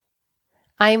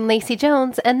I'm Lacey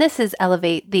Jones, and this is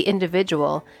Elevate the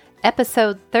Individual,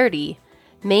 Episode 30,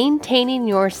 Maintaining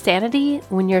Your Sanity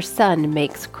When Your Son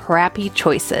Makes Crappy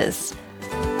Choices.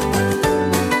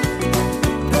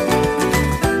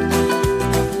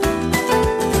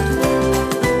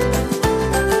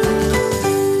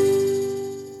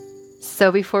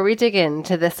 So before we dig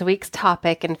into this week's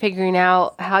topic and figuring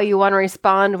out how you want to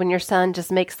respond when your son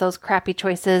just makes those crappy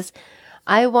choices,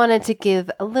 I wanted to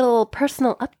give a little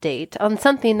personal update on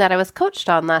something that I was coached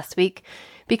on last week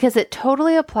because it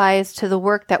totally applies to the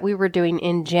work that we were doing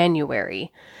in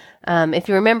January. If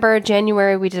you remember,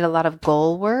 January, we did a lot of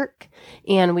goal work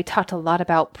and we talked a lot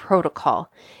about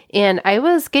protocol. And I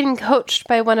was getting coached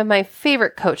by one of my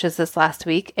favorite coaches this last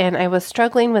week, and I was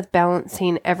struggling with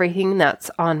balancing everything that's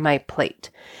on my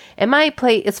plate. And my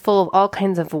plate is full of all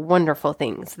kinds of wonderful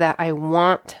things that I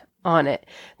want on it.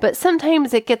 But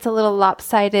sometimes it gets a little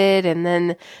lopsided, and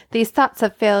then these thoughts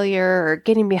of failure or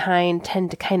getting behind tend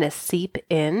to kind of seep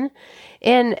in.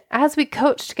 And as we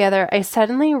coached together, I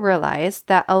suddenly realized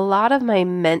that a lot of my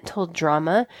mental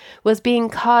drama was being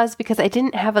caused because I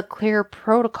didn't have a clear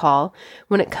protocol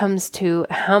when it comes to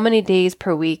how many days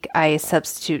per week I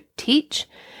substitute teach,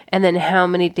 and then how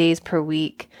many days per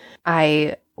week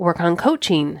I work on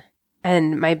coaching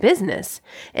and my business.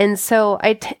 And so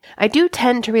I do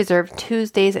tend to reserve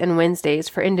Tuesdays and Wednesdays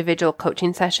for individual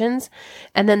coaching sessions.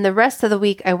 And then the rest of the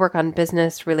week, I work on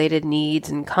business related needs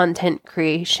and content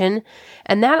creation.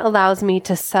 And that allows me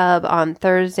to sub on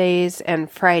Thursdays and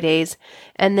Fridays,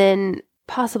 and then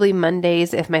possibly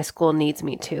Mondays if my school needs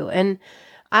me to. And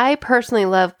I personally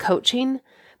love coaching,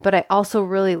 but I also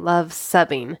really love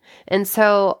subbing. And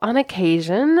so on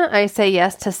occasion, I say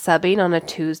yes to subbing on a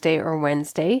Tuesday or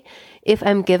Wednesday if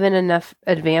I'm given enough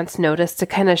advance notice to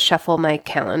kind of shuffle my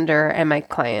calendar and my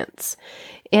clients.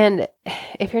 And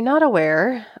if you're not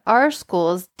aware, our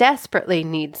schools desperately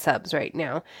need subs right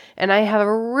now. And I have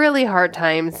a really hard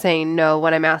time saying no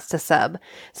when I'm asked to sub.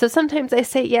 So sometimes I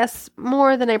say yes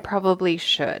more than I probably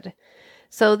should.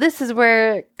 So this is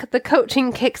where the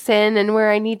coaching kicks in and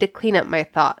where I need to clean up my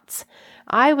thoughts.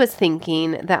 I was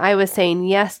thinking that I was saying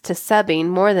yes to subbing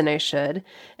more than I should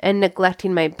and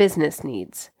neglecting my business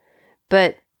needs.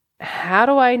 But how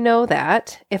do I know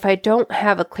that if I don't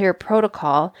have a clear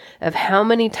protocol of how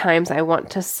many times I want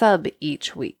to sub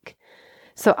each week?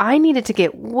 So I needed to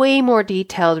get way more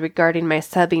detailed regarding my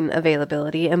subbing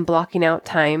availability and blocking out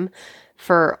time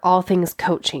for all things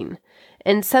coaching.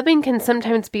 And subbing can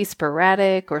sometimes be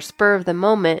sporadic or spur of the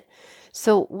moment.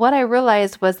 So what I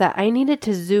realized was that I needed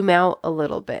to zoom out a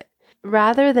little bit.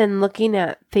 Rather than looking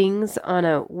at things on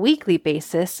a weekly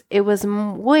basis, it was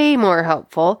way more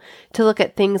helpful to look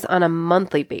at things on a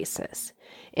monthly basis.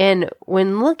 And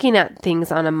when looking at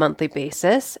things on a monthly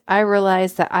basis, I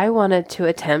realized that I wanted to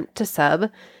attempt to sub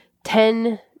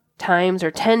 10 times or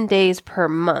 10 days per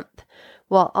month,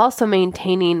 while also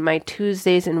maintaining my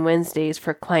Tuesdays and Wednesdays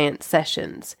for client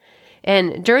sessions.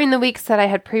 And during the weeks that I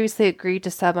had previously agreed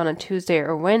to sub on a Tuesday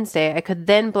or Wednesday, I could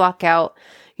then block out,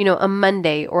 a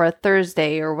Monday or a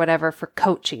Thursday or whatever for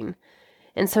coaching.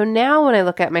 And so now when I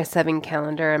look at my subbing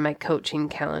calendar and my coaching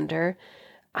calendar,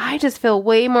 I just feel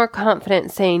way more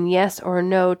confident saying yes or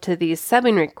no to these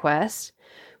subbing requests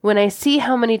when I see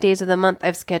how many days of the month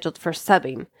I've scheduled for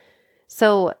subbing.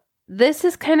 So this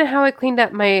is kind of how I cleaned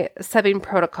up my subbing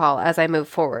protocol as I move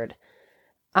forward.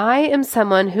 I am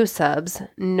someone who subs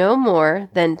no more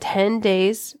than 10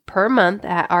 days per month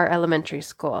at our elementary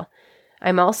school.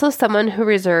 I'm also someone who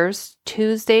reserves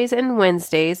Tuesdays and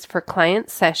Wednesdays for client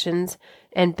sessions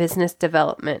and business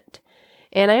development.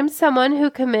 And I'm someone who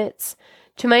commits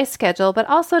to my schedule, but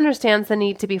also understands the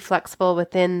need to be flexible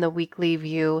within the weekly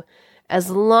view as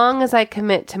long as I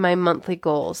commit to my monthly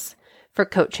goals for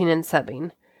coaching and subbing.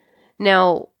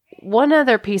 Now, one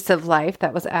other piece of life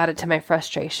that was added to my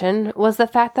frustration was the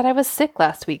fact that I was sick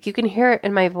last week. You can hear it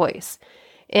in my voice.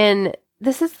 And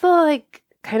this is the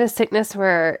kind of sickness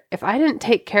where if I didn't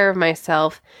take care of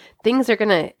myself, things are going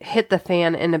to hit the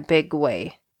fan in a big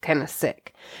way, kind of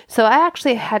sick. So I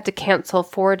actually had to cancel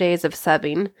 4 days of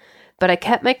subbing, but I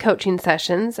kept my coaching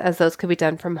sessions as those could be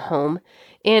done from home.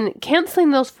 And canceling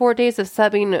those 4 days of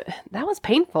subbing, that was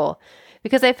painful,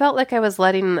 because I felt like I was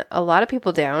letting a lot of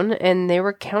people down and they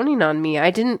were counting on me.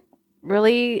 I didn't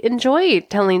really enjoy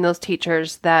telling those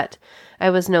teachers that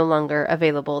I was no longer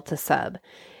available to sub.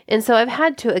 And so I've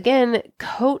had to, again,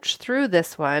 coach through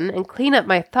this one and clean up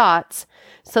my thoughts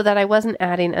so that I wasn't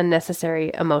adding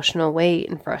unnecessary emotional weight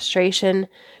and frustration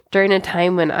during a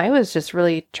time when I was just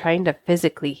really trying to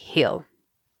physically heal.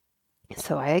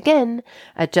 So I, again,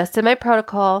 adjusted my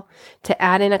protocol to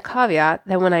add in a caveat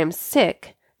that when I'm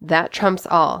sick, that trumps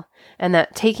all. and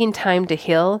that taking time to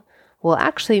heal will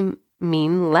actually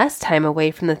mean less time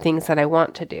away from the things that I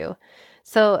want to do.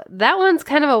 So that one's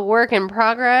kind of a work in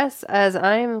progress, as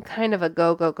I'm kind of a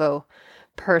go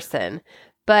person.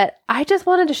 But I just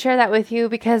wanted to share that with you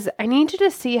because I need you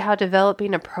to see how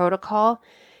developing a protocol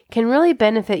can really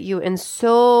benefit you in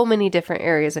so many different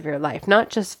areas of your life, not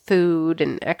just food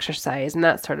and exercise and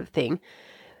that sort of thing.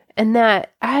 And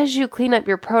that as you clean up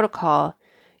your protocol,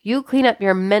 you clean up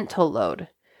your mental load,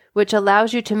 which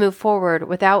allows you to move forward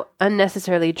without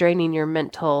unnecessarily draining your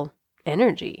mental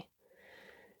energy.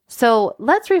 So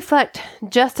let's reflect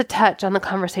just a touch on the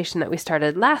conversation that we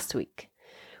started last week.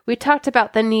 We talked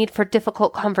about the need for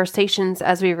difficult conversations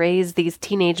as we raise these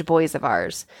teenage boys of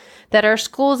ours, that our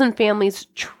schools and families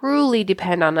truly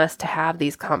depend on us to have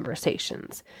these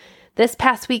conversations. This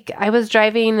past week, I was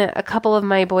driving a couple of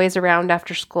my boys around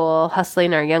after school,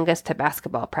 hustling our youngest to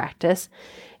basketball practice,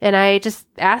 and I just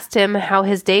asked him how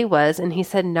his day was, and he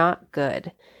said, not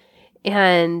good.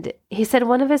 And he said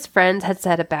one of his friends had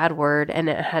said a bad word, and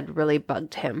it had really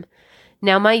bugged him.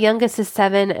 Now, my youngest is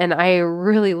 7, and I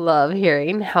really love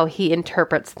hearing how he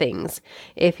interprets things.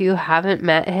 If you haven't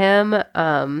met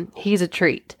him, he's a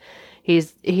treat.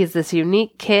 He's this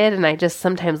unique kid, and I just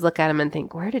sometimes look at him and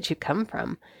think, where did you come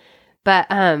from? But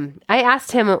I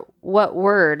asked him what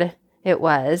word it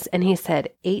was, and he said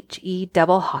HE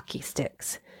double hockey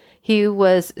sticks. He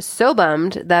was so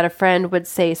bummed that a friend would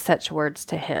say such words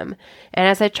to him. And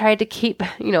as I tried to keep,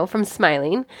 from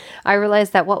smiling, I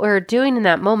realized that what we were doing in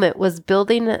that moment was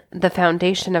building the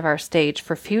foundation of our stage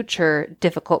for future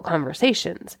difficult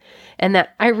conversations. And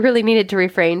that I really needed to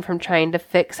refrain from trying to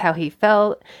fix how he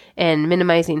felt and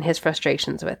minimizing his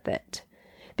frustrations with it.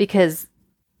 Because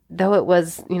though it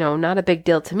was, not a big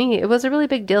deal to me, it was a really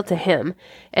big deal to him.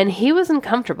 And he was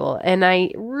uncomfortable. And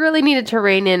I really needed to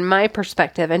rein in my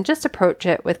perspective and just approach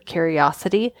it with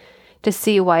curiosity to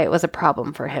see why it was a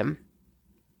problem for him.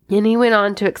 And he went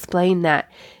on to explain that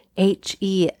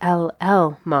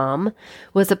HELL, mom,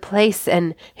 was a place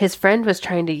and his friend was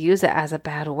trying to use it as a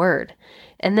bad word.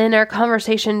 And then our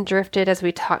conversation drifted as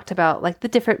we talked about the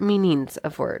different meanings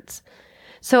of words.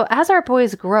 So as our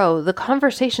boys grow, the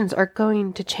conversations are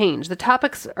going to change. The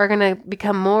topics are going to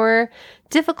become more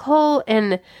difficult,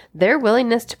 and their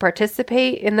willingness to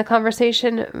participate in the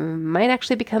conversation might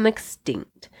actually become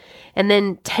extinct. And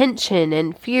then tension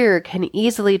and fear can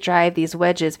easily drive these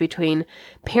wedges between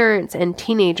parents and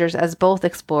teenagers as both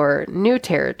explore new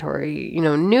territory,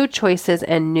 new choices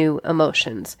and new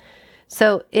emotions.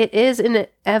 So it is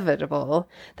inevitable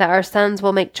that our sons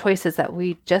will make choices that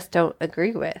we just don't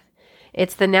agree with.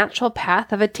 It's the natural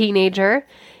path of a teenager,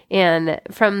 and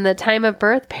from the time of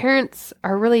birth, parents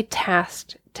are really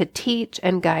tasked to teach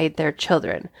and guide their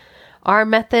children. Our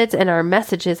methods and our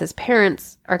messages as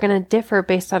parents are going to differ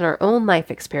based on our own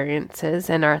life experiences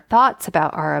and our thoughts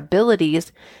about our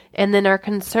abilities, and then our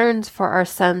concerns for our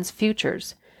sons'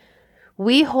 futures.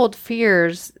 We hold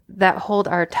fears that hold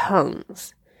our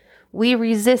tongues. We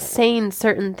resist saying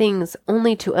certain things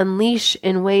only to unleash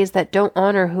in ways that don't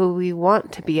honor who we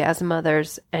want to be as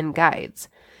mothers and guides.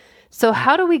 So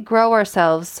how do we grow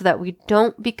ourselves so that we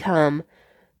don't become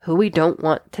who we don't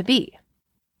want to be?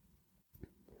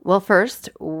 Well, first,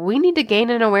 we need to gain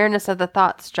an awareness of the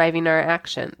thoughts driving our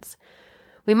actions.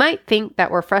 We might think that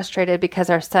we're frustrated because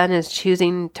our son is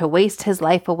choosing to waste his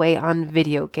life away on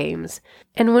video games.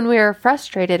 And when we are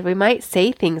frustrated, we might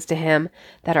say things to him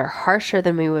that are harsher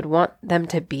than we would want them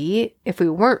to be if we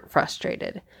weren't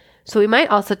frustrated. So we might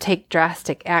also take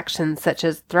drastic actions such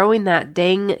as throwing that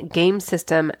dang game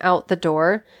system out the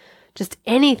door, just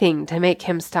anything to make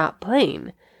him stop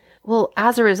playing. Well,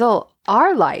 as a result,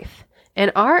 our life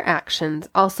and our actions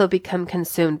also become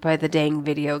consumed by the dang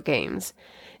video games.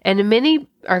 And many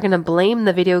are going to blame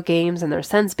the video games and their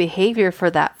son's behavior for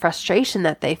that frustration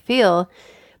that they feel.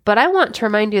 But I want to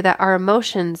remind you that our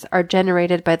emotions are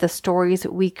generated by the stories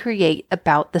we create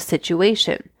about the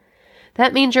situation.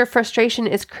 That means your frustration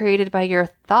is created by your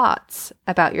thoughts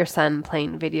about your son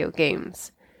playing video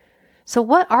games. So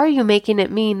what are you making it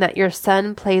mean that your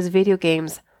son plays video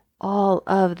games all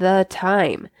of the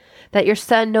time? That your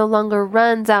son no longer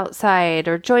runs outside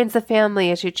or joins the family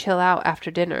as you chill out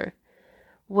after dinner?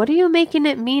 What are you making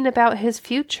it mean about his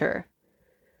future?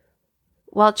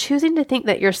 While choosing to think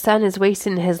that your son is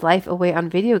wasting his life away on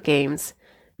video games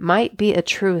might be a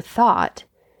true thought,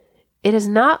 it is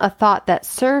not a thought that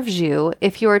serves you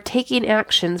if you are taking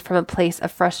actions from a place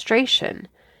of frustration,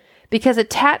 because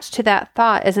attached to that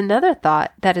thought is another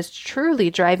thought that is truly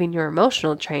driving your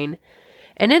emotional train,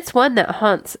 and it's one that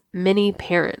haunts many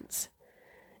parents.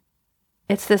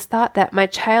 It's this thought that my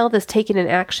child is taking an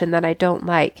action that I don't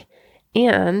like,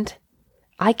 and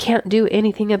I can't do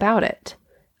anything about it.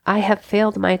 I have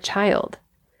failed my child.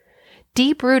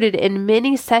 Deep-rooted in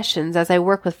many sessions as I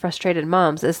work with frustrated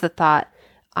moms is the thought,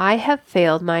 I have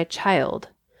failed my child,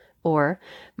 or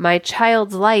my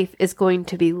child's life is going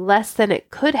to be less than it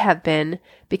could have been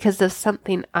because of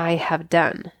something I have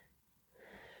done.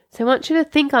 So I want you to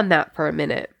think on that for a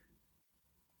minute.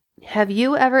 Have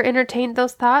you ever entertained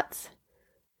those thoughts?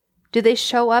 Do they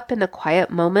show up in the quiet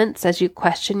moments as you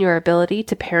question your ability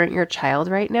to parent your child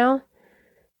right now?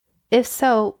 If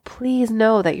so, please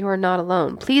know that you are not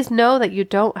alone. Please know that you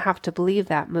don't have to believe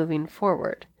that moving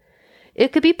forward.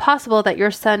 It could be possible that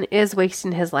your son is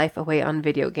wasting his life away on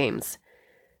video games,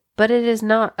 but it is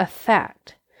not a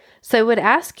fact. So I would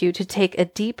ask you to take a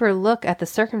deeper look at the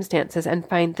circumstances and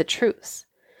find the truths.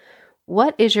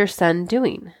 What is your son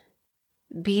doing?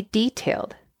 Be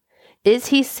detailed. Is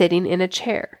he sitting in a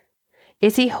chair?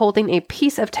 Is he holding a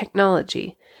piece of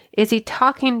technology? Is he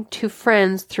talking to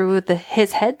friends through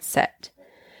his headset?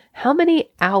 How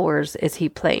many hours is he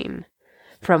playing?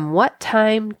 From what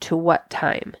time to what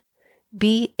time?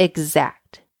 Be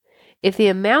exact. If the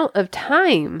amount of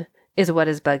time is what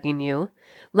is bugging you,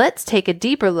 let's take a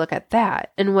deeper look at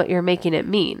that and what you're making it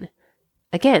mean.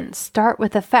 Again, start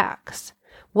with the facts.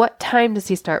 What time does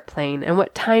he start playing and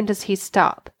what time does he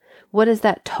stop? What is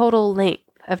that total length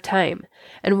of time?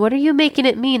 And what are you making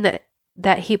it mean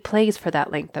that he plays for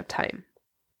that length of time?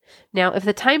 Now, if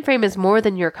the time frame is more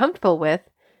than you're comfortable with,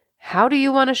 how do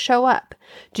you want to show up?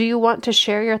 Do you want to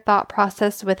share your thought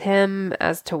process with him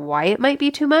as to why it might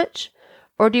be too much?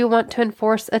 Or do you want to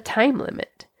enforce a time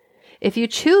limit? If you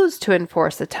choose to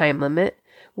enforce a time limit,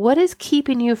 what is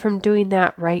keeping you from doing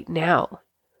that right now?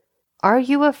 Are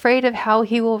you afraid of how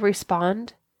he will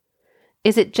respond?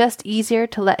 Is it just easier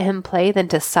to let him play than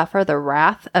to suffer the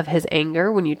wrath of his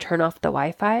anger when you turn off the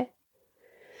Wi-Fi?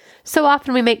 So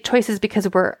often we make choices because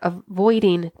we're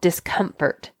avoiding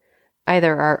discomfort,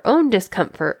 either our own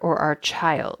discomfort or our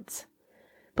child's.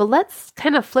 But let's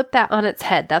kind of flip that on its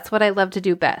head. That's what I love to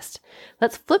do best.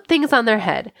 Let's flip things on their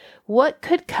head. What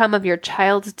could come of your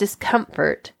child's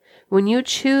discomfort when you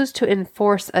choose to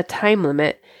enforce a time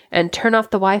limit and turn off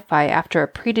the Wi-Fi after a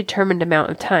predetermined amount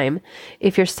of time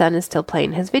if your son is still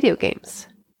playing his video games?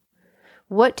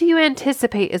 What do you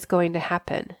anticipate is going to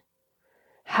happen?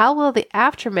 How will the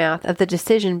aftermath of the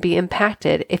decision be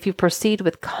impacted if you proceed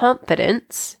with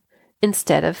confidence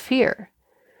instead of fear?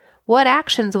 What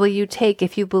actions will you take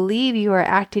if you believe you are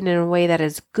acting in a way that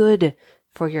is good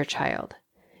for your child,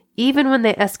 even when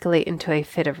they escalate into a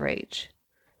fit of rage?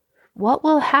 What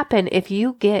will happen if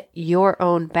you get your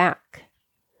own back?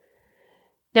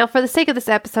 Now, for the sake of this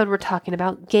episode, we're talking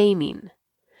about gaming,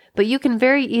 but you can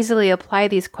very easily apply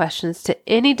these questions to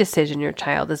any decision your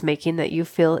child is making that you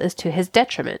feel is to his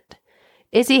detriment.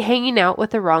 Is he hanging out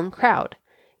with the wrong crowd?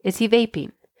 Is he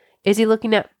vaping? Is he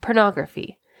looking at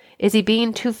pornography? Is he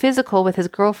being too physical with his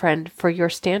girlfriend for your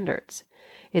standards?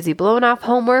 Is he blowing off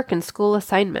homework and school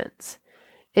assignments?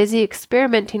 Is he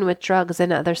experimenting with drugs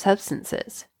and other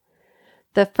substances?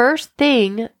 The first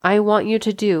thing I want you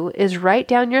to do is write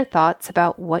down your thoughts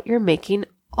about what you're making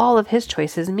all of his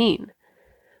choices mean.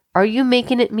 Are you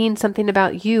making it mean something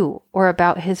about you or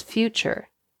about his future?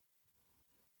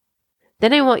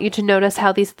 Then I want you to notice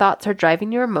how these thoughts are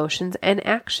driving your emotions and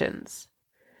actions.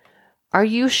 Are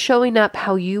you showing up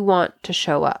how you want to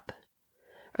show up?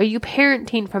 Are you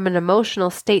parenting from an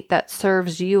emotional state that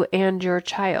serves you and your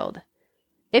child?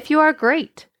 If you are,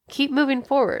 great. Keep moving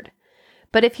forward.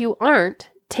 But if you aren't,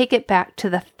 take it back to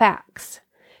the facts.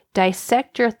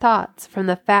 Dissect your thoughts from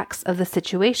the facts of the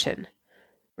situation.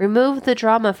 Remove the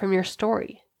drama from your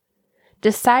story.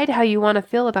 Decide how you want to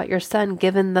feel about your son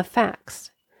given the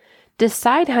facts.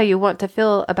 Decide how you want to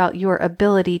feel about your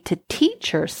ability to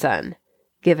teach your son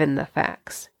given the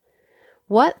facts.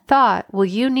 What thought will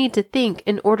you need to think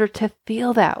in order to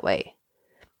feel that way?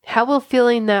 How will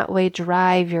feeling that way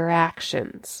drive your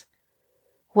actions?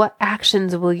 What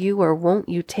actions will you or won't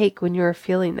you take when you are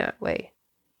feeling that way?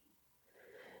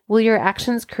 Will your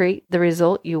actions create the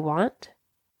result you want?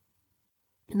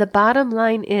 The bottom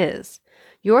line is,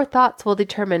 your thoughts will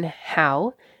determine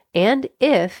how and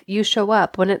if you show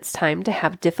up when it's time to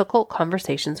have difficult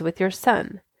conversations with your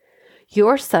son.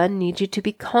 Your son needs you to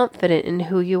be confident in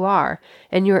who you are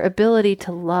and your ability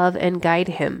to love and guide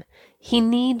him. He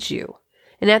needs you.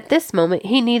 And at this moment,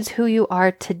 he needs who you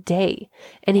are today.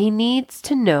 And he needs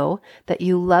to know that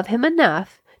you love him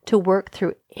enough to work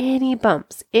through any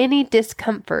bumps, any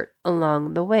discomfort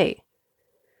along the way.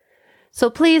 So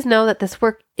please know that this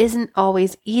work isn't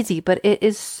always easy, but it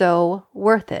is so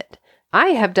worth it. I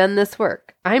have done this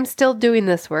work. I'm still doing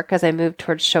this work as I move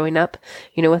towards showing up,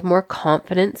 with more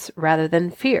confidence rather than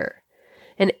fear.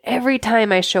 And every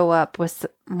time I show up with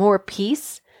more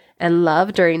peace and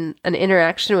love during an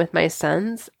interaction with my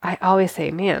sons, I always say,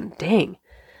 man, dang,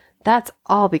 that's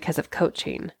all because of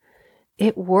coaching.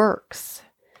 It works.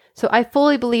 So I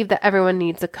fully believe that everyone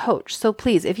needs a coach. So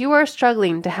please, if you are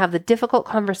struggling to have the difficult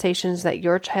conversations that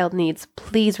your child needs,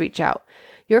 please reach out.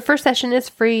 Your first session is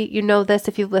free. You know this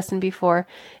if you've listened before,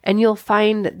 and you'll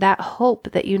find that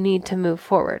hope that you need to move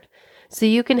forward. So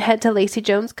you can head to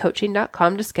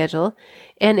LaceyJonesCoaching.com to schedule.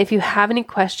 And if you have any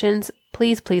questions,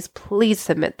 please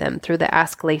submit them through the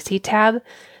Ask Lacey tab.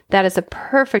 That is a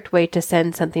perfect way to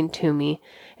send something to me,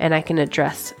 and I can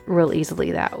address real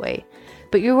easily that way.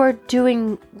 But you are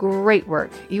doing great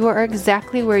work. You are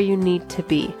exactly where you need to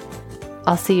be.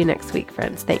 I'll see you next week,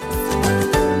 friends. Thanks.